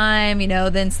the time.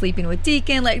 Then sleeping with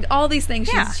Deacon, like all these things.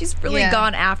 She's really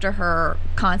gone after her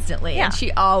constantly, and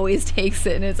she always takes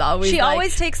it, and it's always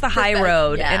always takes the high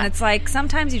road, and it's like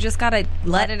sometimes you just gotta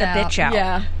let the bitch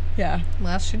out. Yeah.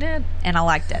 Well, she did, and I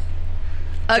liked it.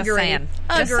 Agreed.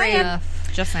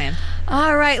 Just saying.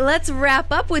 All right, let's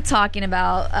wrap up with talking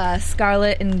about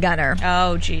Scarlett and Gunnar.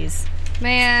 Oh, geez,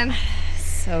 man.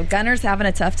 So Gunner's having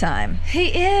a tough time. He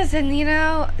is, and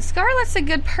Scarlett's a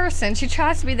good person. She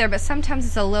tries to be there, but sometimes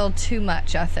it's a little too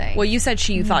much, I think. Well, you said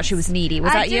you thought she was needy.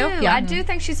 Was that you? Yeah. I do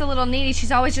think she's a little needy.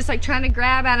 She's always just like trying to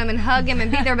grab at him and hug him and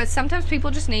be there, but sometimes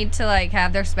people just need to like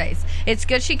have their space. It's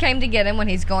good she came to get him when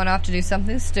he's going off to do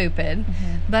something stupid,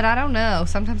 but I don't know.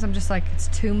 Sometimes I'm just like, it's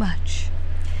too much.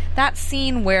 That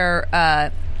scene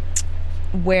where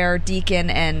Deacon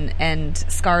and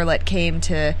Scarlett came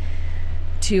to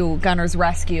Gunner's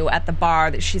rescue at the bar,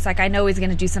 that she's like, I know he's going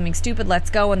to do something stupid, let's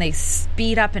go, and they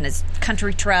speed up in his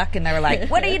country truck and they were like,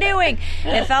 what are you doing?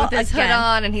 It felt with his hood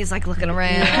on and he's like looking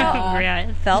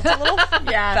around. Felt a little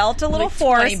like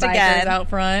forced again out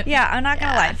front. Yeah, I'm not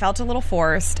gonna lie, it felt a little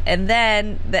forced. And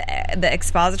then the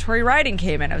expository writing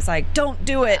came in. I was like, don't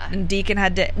do it. And Deacon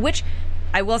had to, which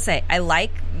I will say, I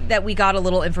like that we got a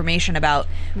little information about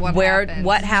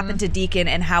what happened to Deacon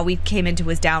and how we came into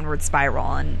his downward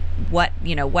spiral, and what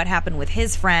happened with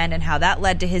his friend and how that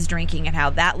led to his drinking and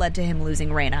how that led to him losing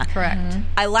Raina. Correct.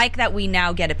 I like that we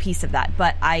now get a piece of that,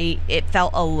 but it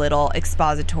felt a little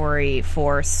expository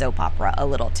for soap opera, a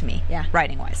little to me,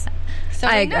 writing wise. So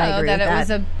I know that it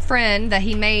was a friend that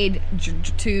he made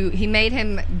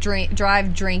him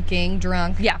drive drunk,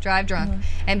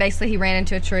 and basically he ran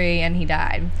into a tree and he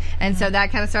died. And so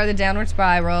that kind of started the downward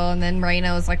spiral, and then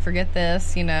Raina was like, forget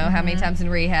this, how many times in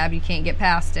rehab, you can't get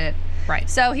past it. Right.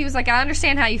 So he was like, I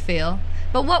understand how you feel,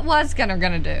 but what was Gunner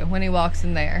gonna do when he walks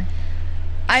in there?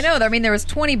 I know. I mean, there was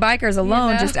 20 bikers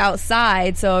alone just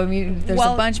outside. So I mean, there's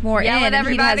a bunch more in. And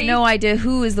he has no idea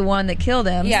who is the one that killed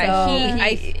him. Yeah,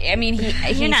 so.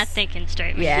 You're not thinking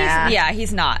straight. Yeah,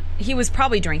 he's not. He was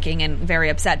probably drinking and very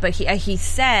upset. But he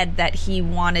said that he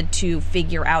wanted to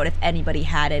figure out if anybody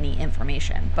had any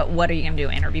information. But what are you going to do?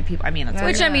 Interview people? I mean,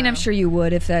 that's I'm sure you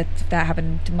would if that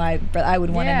happened to my brother. I would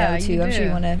want to know too. I'm sure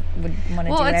you would want to do anything.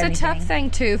 Well, it's a tough thing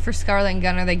too for Scarlett and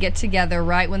Gunner. They get together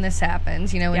right when this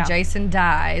happens. When Jason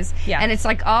dies. And it's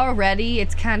like already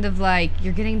it's kind of like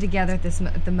you're getting together at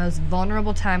the most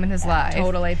vulnerable time in his life.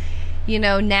 Totally.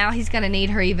 Now he's going to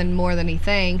need her even more than he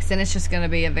thinks, and it's just going to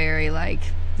be a very like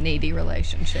needy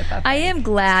relationship. I am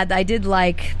glad. I did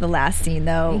like the last scene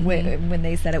though, when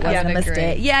they said it wasn't a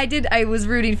mistake. Agree. Yeah, I did. I was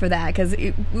rooting for that because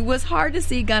it was hard to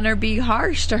see Gunner be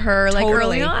harsh to her. Like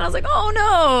early on, I was like, oh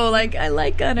no, like I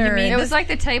like Gunner. It was like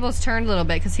the tables turned a little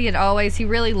bit because he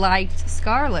really liked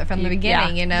Scarlett from the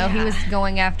beginning. He was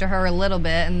going after her a little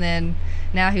bit, and then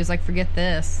now he was like, forget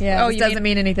this. Yeah, it doesn't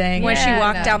mean anything. When she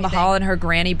walked down the hall in her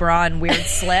granny bra and weird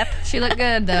slip. She looked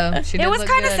good, though. It was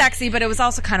kind of sexy, but it was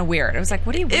also kind of weird. It was like,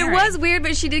 what are you wearing? It was weird,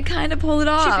 but she did kind of pull it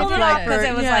off. She pulled it off because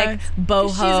it was like boho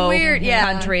She's weird,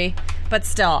 country. But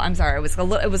still, I'm sorry. It was a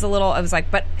little. I was like,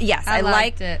 but yes, I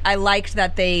liked it. I liked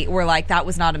that they were like, that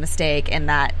was not a mistake, and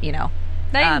that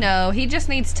They know. He just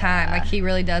needs time, like he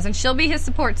really does. And she'll be his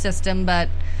support system, but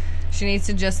she needs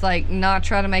to just, like, not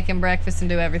try to make him breakfast and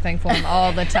do everything for him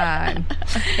all the time.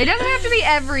 It doesn't have to be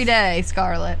every day,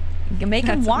 Scarlett. Make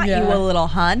him want you a little,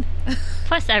 hun.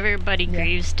 Plus, everybody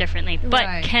grieves differently.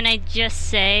 But can I just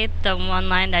say the one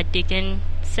line that Deacon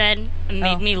said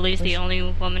made me lose the only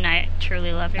woman I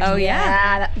truly love. Oh,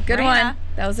 yeah. Good one.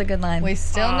 That was a good line. We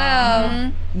still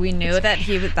know. We knew that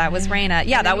that was Raina.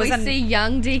 Yeah, that was. We see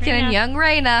young Deacon and young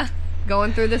Raina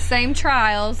going through the same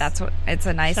trials. It's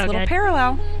a nice little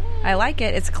parallel. I like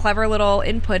it. It's a clever little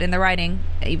input in the writing,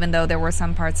 even though there were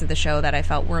some parts of the show that I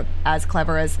felt weren't as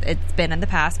clever as it's been in the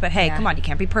past. But hey, come on, you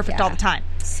can't be perfect all the time.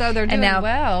 So they're doing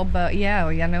well, but I know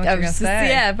what you're going to say.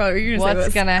 Yeah, but you're going to say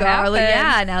what's going to happen.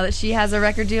 Yeah, now that she has a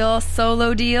record deal,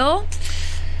 solo deal.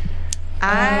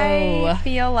 I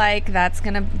feel like that's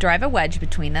going to drive a wedge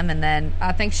between them, and then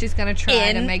I think she's going to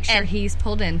try to make sure he's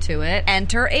pulled into it.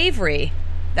 Enter Avery.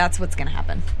 That's what's going to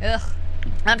happen. Ugh.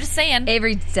 I'm just saying.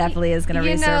 Avery definitely is going to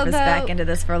resurface back into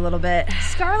this for a little bit.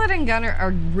 Scarlett and Gunner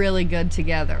are really good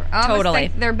together. I totally.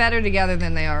 Think they're better together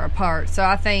than they are apart. So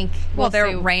I think they're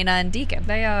Raina and Deacon.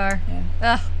 They are.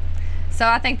 Yeah. So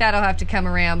I think that'll have to come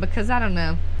around because I don't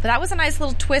know. But that was a nice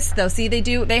little twist, though. See,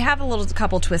 they have a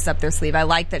couple twists up their sleeve. I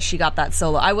like that she got that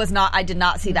solo. I did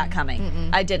not see that coming.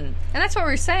 I didn't. And that's what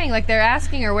we're saying. Like, they're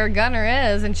asking her where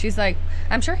Gunner is, and she's like,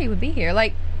 I'm sure he would be here.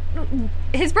 Like,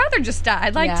 his brother just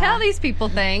died. Like, tell these people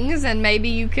things, and maybe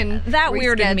you can That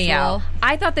weirded me out.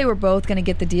 I thought they were both going to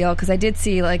get the deal, because I did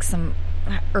see, like, some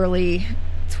early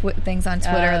things on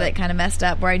Twitter that kind of messed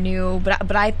up where I knew,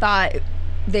 but I thought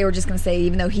they were just going to say,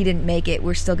 even though he didn't make it,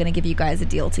 we're still going to give you guys a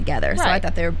deal together. Right. So I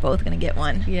thought they were both going to get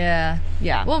one. Yeah.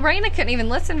 Well, Raina couldn't even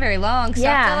listen very long, so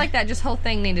I feel like that whole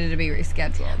thing needed to be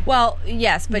rescheduled. Well,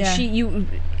 yes, but you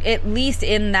at least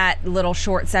in that little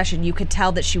short session, you could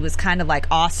tell that she was kind of like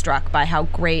awestruck by how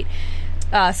great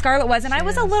Scarlett was, and I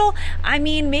was a little, I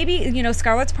mean, maybe,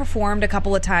 Scarlett's performed a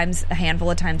handful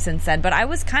of times since then, but I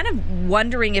was kind of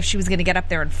wondering if she was going to get up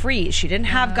there and freeze. She didn't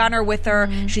have Gunnar with her.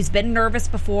 Mm-hmm. She's been nervous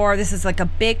before. This is like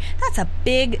that's a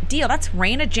big deal. That's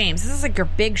Raina James. This is like her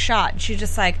big shot. She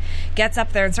just like gets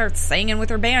up there and starts singing with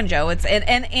her banjo.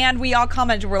 And we all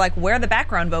commented, we're like, where are the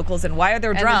background vocals and why are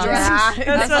there drums?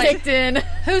 That's kicked in.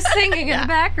 Who's singing in the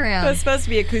background? It was supposed to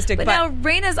be acoustic. But now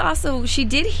Raina's also, she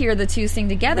did hear the two sing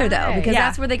together though, because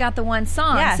that's where they got the one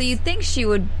song. Yes. So you'd think she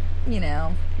would,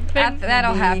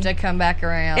 that'll have to come back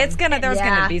around. There's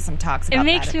gonna be some talks about that. It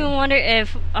makes me wonder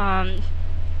if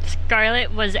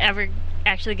Scarlett was ever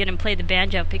actually going to play the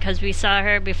banjo, because we saw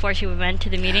her before she went to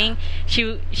the meeting. She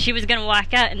was going to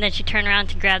walk out and then she turned around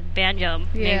to grab the banjo.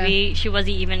 Yeah. Maybe she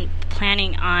wasn't even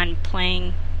planning on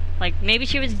playing. Like, maybe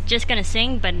she was just going to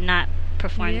sing but not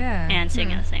perform and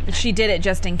sing at the same time. She did it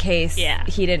just in case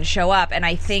he didn't show up, and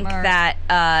I think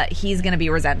that he's going to be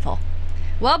resentful.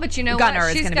 Well, but you know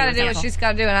what? She's got to do what she's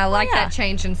got to do, and I like that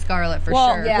change in Scarlett for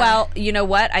sure. Yeah. Well, you know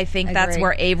what? I think that's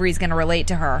where Avery's going to relate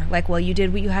to her. Like, well, you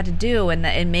did what you had to do,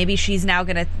 and maybe she's now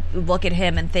going to look at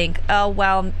him and think, oh,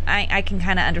 well, I can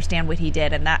kind of understand what he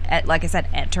did, and that, like I said,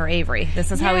 enter Avery.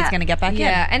 This is how he's going to get back in.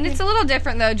 Yeah, and it's a little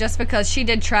different, though, just because she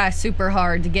did try super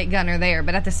hard to get Gunnar there,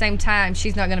 but at the same time,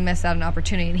 she's not going to miss out on an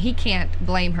opportunity, and he can't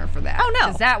blame her for that. Oh, no.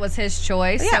 Because that was his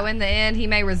choice, so in the end, he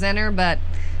may resent her, but...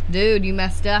 Dude, you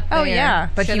messed up there. Oh, yeah.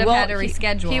 But he will had to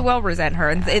reschedule. He will resent her.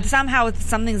 And somehow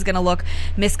something's going to look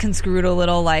misconstrued a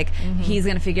little, like he's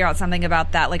going to figure out something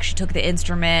about that, like she took the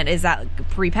instrument. Is that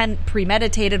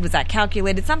premeditated? Was that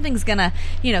calculated? Something's going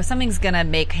to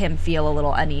make him feel a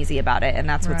little uneasy about it, and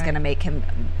that's what's going to make him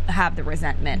have the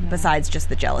resentment, besides just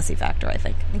the jealousy factor, I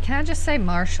think. And can I just say,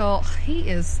 Marshall, he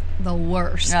is the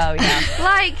worst. Oh, yeah.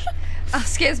 Like...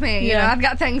 excuse me, I've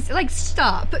got things like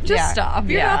stop. Just stop.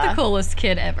 You're not the coolest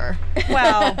kid ever.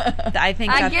 Well, I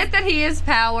think I get that he is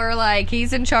power, like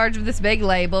he's in charge of this big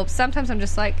label. Sometimes I'm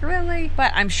just like, really?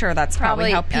 But I'm sure that's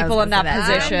probably how people in that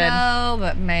position. I don't know,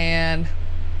 but man,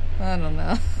 I don't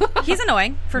know. He's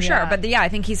annoying for sure, but I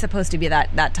think he's supposed to be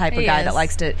that type of guy that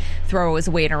likes to throw his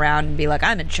weight around and be like,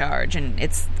 I'm in charge, and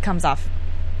it comes off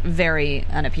very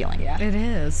unappealing. Yeah, it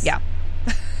is. Yeah.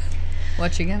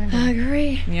 What you gonna do? I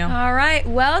agree. Yeah. All right.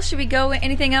 Well, should we go with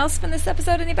anything else from this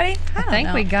episode? Anybody? I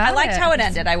think we got it. I liked how it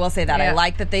ended. I will say that. I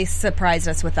like that they surprised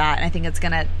us with that, and I think it's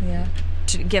gonna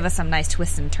give us some nice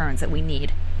twists and turns that we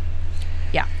need.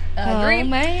 Yeah. Agree. Oh,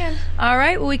 man. All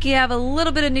right. Well, we can have a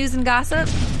little bit of news and gossip.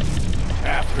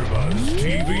 AfterBuzz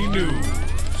TV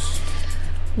News.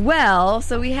 Well,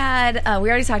 so we had we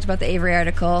already talked about the Avery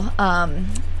article.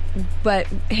 But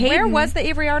Hayden, where was the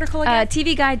Avery article again?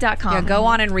 TVguide.com. Yeah, go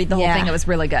on and read the whole thing. It was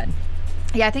really good.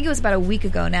 Yeah, I think it was about a week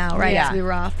ago now, right? Yeah. So we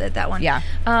were off that one. Yeah.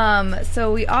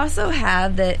 So we also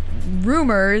have that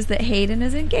rumors that Hayden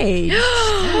is engaged.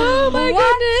 Oh my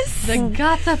goodness! The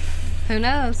gossip. Who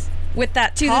knows? With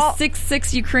that to the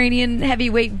 6'6" Ukrainian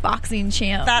heavyweight boxing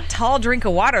champ. That tall drink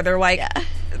of water. They're like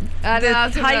the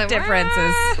height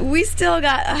differences. We still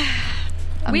got.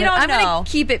 I'm gonna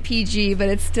keep it PG, but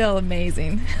it's still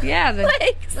amazing. Yeah,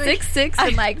 like 6'6"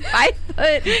 and like 5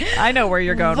 foot. I know where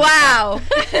you're going. Wow.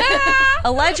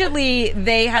 Allegedly,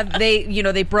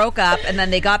 they broke up and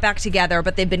then they got back together,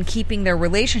 but they've been keeping their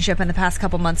relationship in the past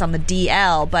couple months on the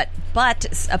DL. But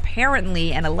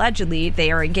apparently and allegedly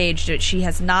they are engaged. She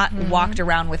has not walked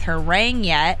around with her ring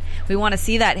yet. We want to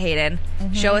see that, Hayden.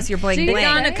 Show us your bling bling. She's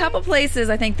gone a couple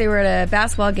places. I think they were at a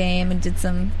basketball game and did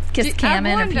some kiss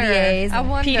camming or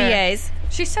PDAs. PDAs.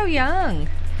 She's so young.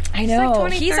 I know. Like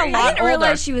 20, he's a lot older. I didn't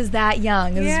realize she was that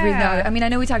young. Yeah. I mean, I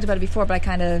know we talked about it before, but I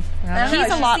kind of...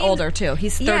 He's a lot older, too.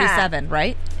 He's 37,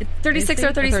 right? 36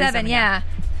 or 37, yeah.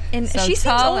 And so she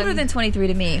seems older than 23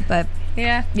 to me, but...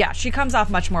 Yeah. Yeah, she comes off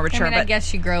much more mature. I mean, I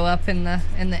guess you grow up in the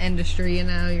industry, You're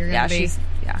going to be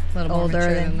a little older more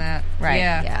mature than that. Right.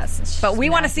 Yeah. Yes. But we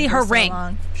want to see her ring.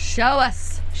 Show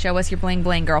us. Show us your bling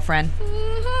bling, girlfriend.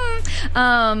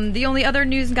 The only other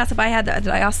news and gossip I had that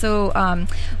I also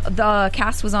the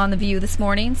cast was on The View this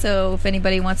morning, so if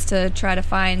anybody wants to try to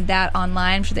find that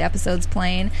online, I'm sure the episode's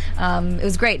playing. It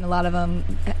was great, and a lot of them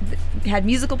had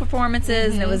musical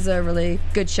performances, and it was a really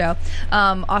good show.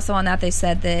 Also on that, they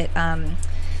said that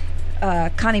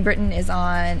Connie Britton is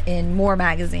on in More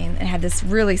magazine and had this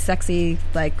really sexy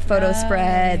photo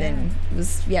spread, and it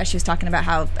was she was talking about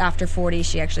how after 40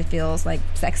 she actually feels like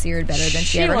sexier and better than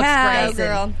she ever looks has. Great,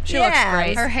 girl. She looks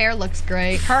great. Her hair looks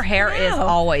great. Her hair is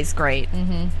always great.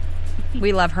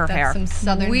 We love her hair. Some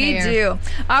southern we hair. do.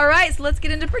 All right, so let's get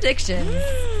into predictions.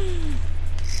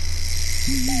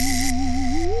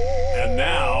 And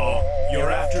now, your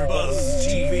AfterBuzz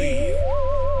TV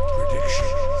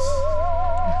predictions.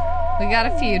 We got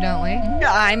a few, don't we?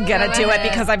 I'm going to do it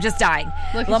because I'm just dying.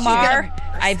 Lamar,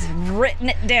 I've written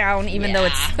it down even though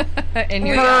it's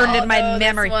burned in my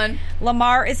memory.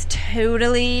 Lamar is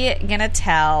totally going to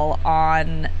tell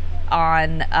on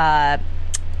Raina,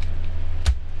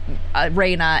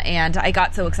 and I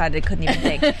got so excited I couldn't even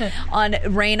think. On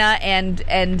Raina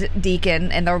and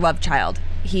Deacon and their love child.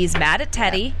 He's mad at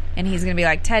Teddy, and he's going to be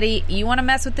like, Teddy, you want to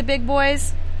mess with the big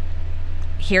boys?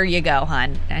 Here you go,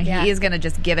 hon. And he is going to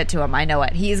just give it to him. I know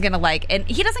it. He's going to and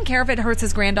he doesn't care if it hurts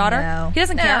his granddaughter. No. He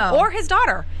doesn't care. Or his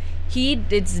daughter.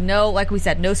 It's like we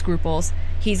said, no scruples.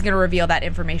 He's going to reveal that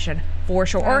information for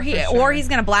sure. Or he's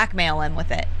going to blackmail him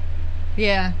with it.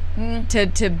 Yeah.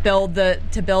 To build the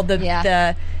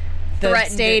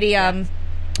stadium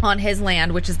on his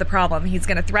land, which is the problem. He's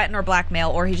going to threaten or blackmail,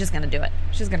 or he's just going to do it.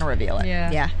 She's going to reveal it.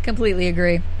 Yeah, completely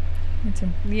agree. Me too.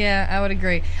 Yeah, I would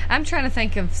agree. I'm trying to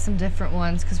think of some different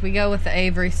ones because we go with the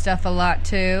Avery stuff a lot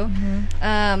too.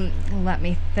 Let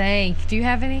me think. Do you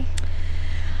have any?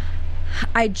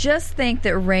 I just think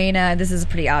that Raina, this is a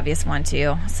pretty obvious one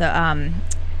too. So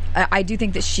I do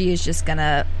think that she is just going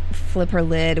to flip her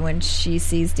lid when she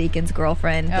sees Deacon's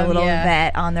girlfriend, the little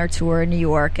vet, on their tour in New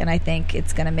York, and I think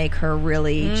it's going to make her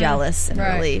really jealous and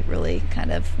really, really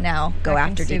kind of now go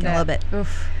after Deacon a little bit.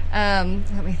 Oof.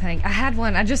 Let me think. I had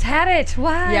one. I just had it.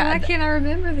 Why? Why can't I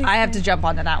remember these? I have to jump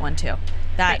onto that one too.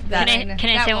 Can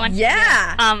I say one?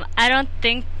 Yeah. I don't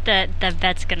think that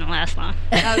vet's gonna last long.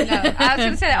 Oh no. I was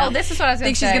gonna say. This is what I was gonna say.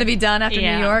 Think she's gonna be done after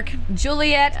New York?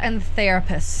 Juliet and the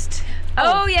therapist.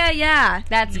 Oh yeah.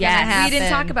 That's gonna happen. We didn't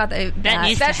talk about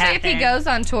that. Especially if he goes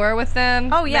on tour with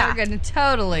them. Oh yeah, they're gonna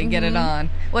totally get it on,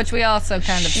 which we also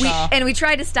kind of saw. And we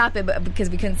tried to stop it, but because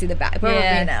we couldn't see the back. But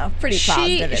we're pretty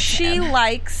positive. She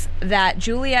likes that.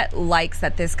 Juliet likes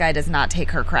that this guy does not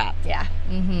take her crap. Yeah.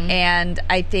 And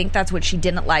I think that's what she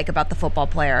didn't like about the football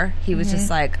player. He was just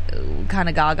like kind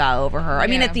of gaga over her. I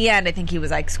mean, at the end, I think he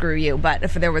was like, "Screw you." But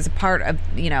if there was a part of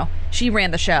she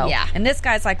ran the show. Yeah. And this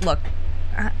guy's like, "Look,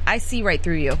 I see right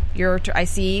through you. I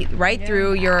see right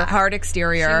through your hard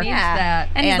exterior." She needs that.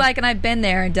 And he's like, and I've been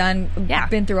there and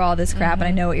been through all this crap, and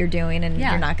I know what you're doing, and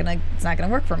it's not gonna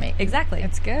work for me. Exactly.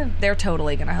 It's good. They're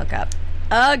totally gonna hook up.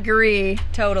 Agree.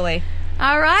 Totally.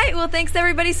 All right. Well, thanks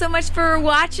everybody so much for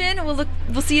watching. We'll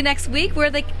see you next week. I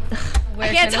can't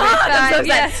talk. I'm so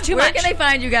excited. It's too Where much. can they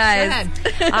find you guys?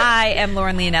 I am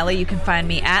Lauren Leonelli. You can find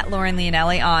me at Lauren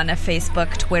Leonelli on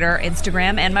Facebook, Twitter,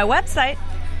 Instagram, and my website.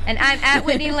 And I'm at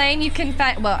Whitney Lane. You can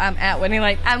find... Well, I'm at Whitney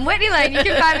Lane. I'm Whitney Lane. You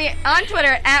can find me on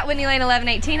Twitter at Whitney Lane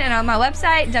 1118 and on my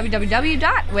website,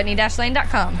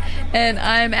 www.whitney-lane.com. And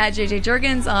I'm at JJ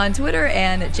Jurgens on Twitter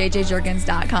and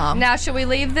jjjurgens.com. Now, should we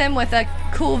leave them with a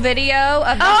cool video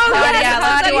of the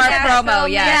let's do our promo.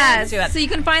 Yes. So you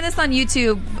can find this on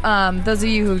YouTube. Those of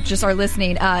you who just are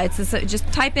listening, just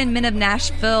type in Men of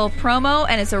Nashville promo,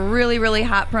 and it's a really, really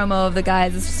hot promo of the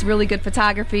guys. It's just really good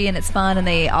photography, and it's fun, and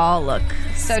they all look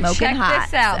smoking check hot.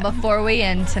 This out before we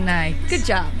end tonight. Good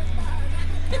job.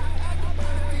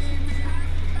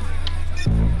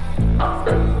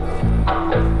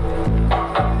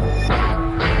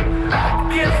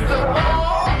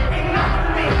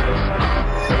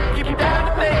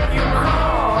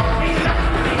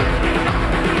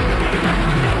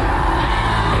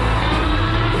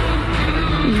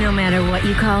 No matter what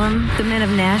you call them, the Men of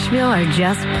Nashville are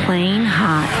just plain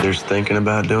hot. There's thinking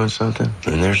about doing something,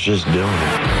 and there's just doing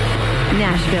it.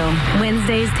 Nashville,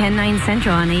 Wednesdays, 10/9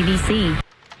 Central on ABC.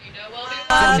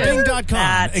 From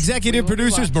Bing.com, executive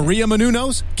producers Maria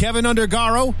Menounos, Kevin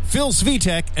Undergaro, Phil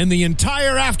Svitek, and the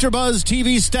entire AfterBuzz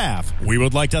TV staff. We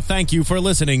would like to thank you for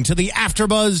listening to the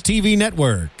AfterBuzz TV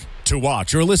network. To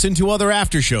watch or listen to other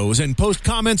after shows and post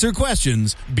comments or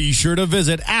questions, be sure to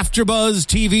visit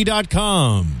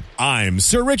AfterBuzzTV.com. I'm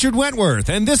Sir Richard Wentworth,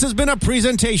 and this has been a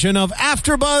presentation of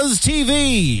AfterBuzz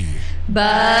TV.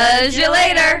 Buzz you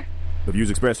later. The views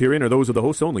expressed herein are those of the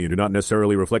hosts only and do not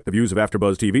necessarily reflect the views of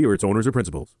AfterBuzz TV or its owners or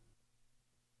principals.